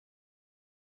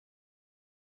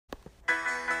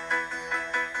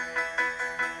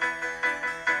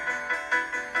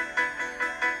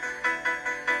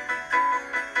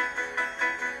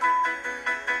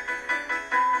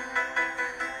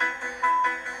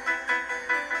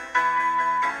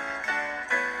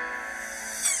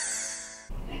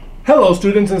Hello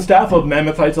students and staff of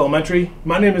Mammoth Heights Elementary.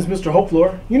 My name is Mr.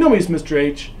 Holtvluwer. You know me as Mr.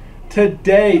 H.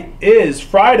 Today is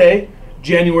Friday,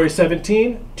 January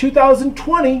 17,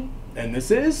 2020, and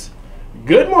this is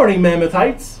Good Morning Mammoth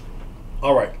Heights.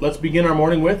 Alright, let's begin our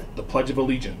morning with the Pledge of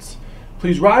Allegiance.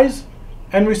 Please rise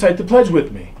and recite the pledge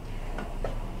with me.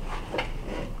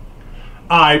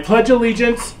 I pledge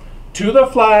allegiance to the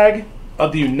flag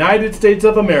of the United States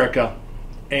of America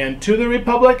and to the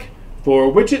republic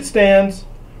for which it stands,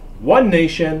 one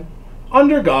nation,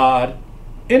 under God,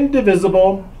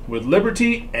 indivisible, with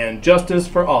liberty and justice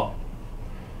for all.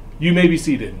 You may be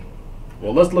seated.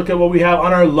 Well, let's look at what we have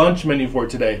on our lunch menu for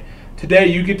today. Today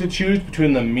you get to choose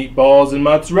between the meatballs and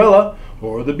mozzarella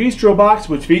or the bistro box,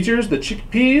 which features the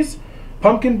chickpeas,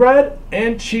 pumpkin bread,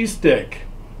 and cheese stick.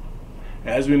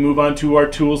 As we move on to our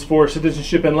tools for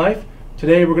citizenship and life,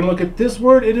 today we're going to look at this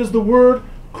word. It is the word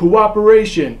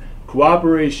cooperation.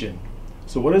 Cooperation.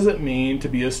 So what does it mean to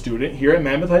be a student here at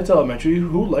Mammoth Heights Elementary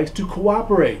who likes to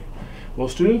cooperate? Well,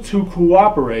 students who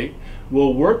cooperate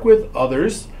will work with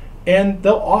others and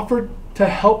they'll offer to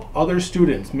help other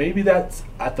students. Maybe that's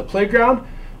at the playground,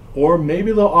 or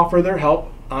maybe they'll offer their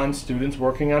help on students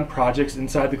working on projects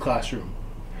inside the classroom.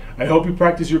 I hope you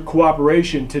practice your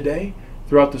cooperation today,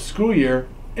 throughout the school year,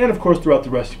 and of course throughout the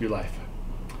rest of your life.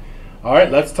 All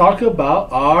right, let's talk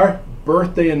about our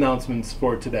birthday announcements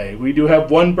for today. We do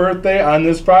have one birthday on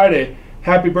this Friday.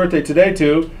 Happy birthday today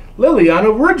to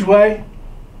Liliana Ridgway.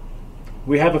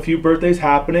 We have a few birthdays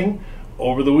happening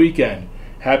over the weekend.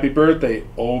 Happy birthday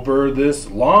over this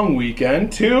long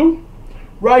weekend to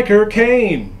Riker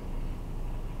Kane,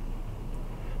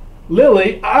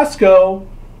 Lily Osco,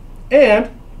 and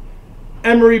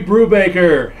Emery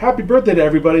Brubaker. Happy birthday to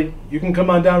everybody. You can come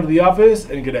on down to the office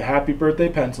and get a happy birthday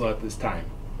pencil at this time.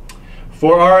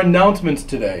 For our announcements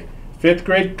today, 5th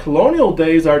grade colonial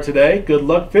days are today. Good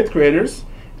luck, 5th graders.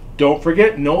 Don't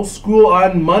forget, no school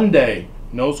on Monday.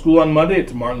 No school on Monday.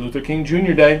 It's Martin Luther King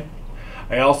Jr. Day.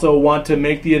 I also want to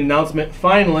make the announcement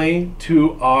finally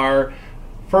to our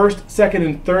first, second,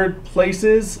 and third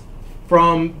places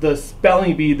from the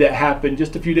spelling bee that happened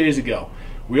just a few days ago.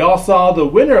 We all saw the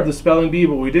winner of the spelling bee,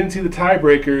 but we didn't see the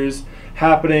tiebreakers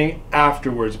happening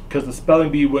afterwards because the spelling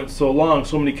bee went so long.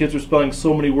 So many kids were spelling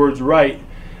so many words right.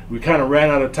 We kind of ran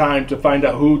out of time to find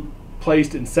out who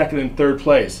placed in second and third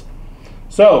place.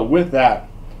 So with that,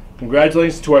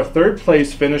 congratulations to our third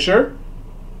place finisher,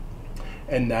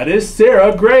 and that is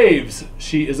Sarah Graves.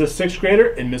 She is a 6th grader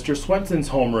in Mr. Swenson's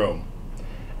homeroom.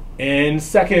 In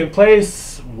second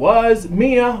place was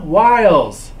Mia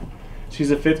Wiles.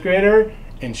 She's a 5th grader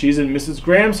and she's in Mrs.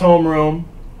 Graham's homeroom.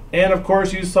 And of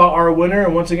course you saw our winner,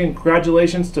 and once again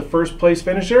congratulations to first place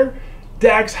finisher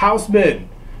Dax Houseman.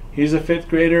 He's a 5th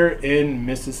grader in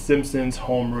Mrs. Simpson's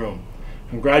homeroom.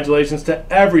 Congratulations to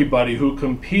everybody who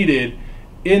competed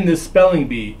in this spelling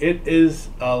bee. It is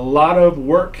a lot of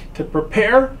work to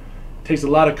prepare. It takes a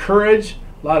lot of courage,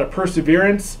 a lot of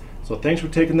perseverance. So thanks for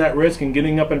taking that risk and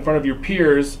getting up in front of your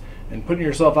peers and putting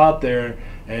yourself out there.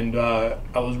 And I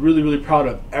was really proud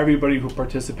of everybody who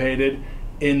participated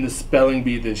in the spelling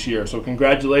bee this year. So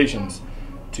congratulations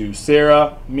to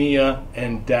Sarah, Mia,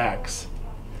 and Dax.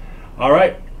 All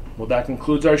right, well that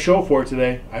concludes our show for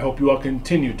today. I hope you all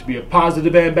continue to be a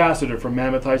positive ambassador for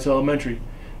Mammoth Heights Elementary,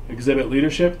 exhibit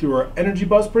leadership through our Energy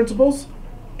Bus principles,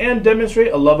 and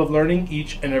demonstrate a love of learning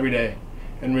each and every day.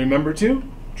 And remember to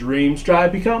dream,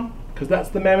 strive, become, because that's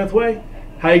the Mammoth way.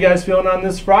 How you guys feeling on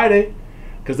this Friday?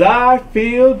 Because I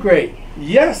feel great.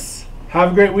 Yes!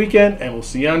 Have a great weekend, and we'll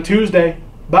see you on Tuesday.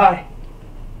 Bye.